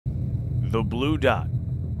the Blue Dot.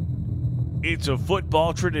 It's a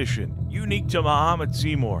football tradition unique to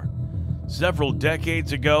Mahomet-Seymour. Several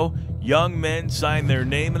decades ago, young men signed their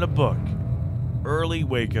name in a book. Early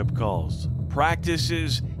wake-up calls,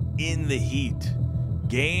 practices in the heat,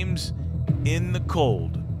 games in the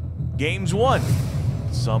cold. Games won,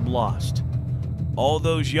 some lost. All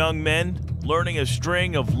those young men learning a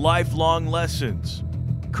string of lifelong lessons: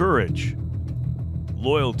 courage,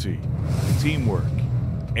 loyalty, teamwork,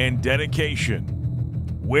 and dedication.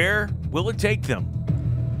 Where will it take them?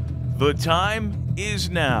 The time is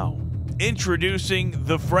now. Introducing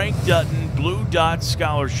the Frank Dutton Blue Dot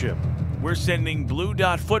Scholarship. We're sending Blue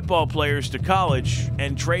Dot football players to college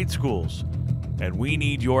and trade schools, and we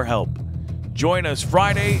need your help. Join us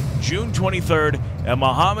Friday, June 23rd at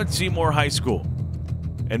Mahomet-Seymour High School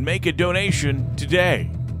and make a donation today.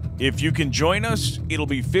 If you can join us, it'll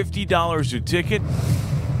be $50 a ticket,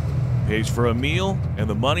 pays for a meal, and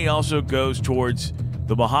the money also goes towards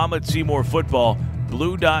the Mahomet-Seymour Football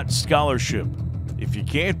Blue Dot Scholarship. If you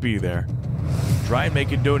can't be there, try and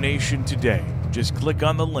make a donation today. Just click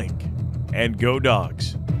on the link and go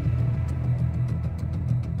Dogs.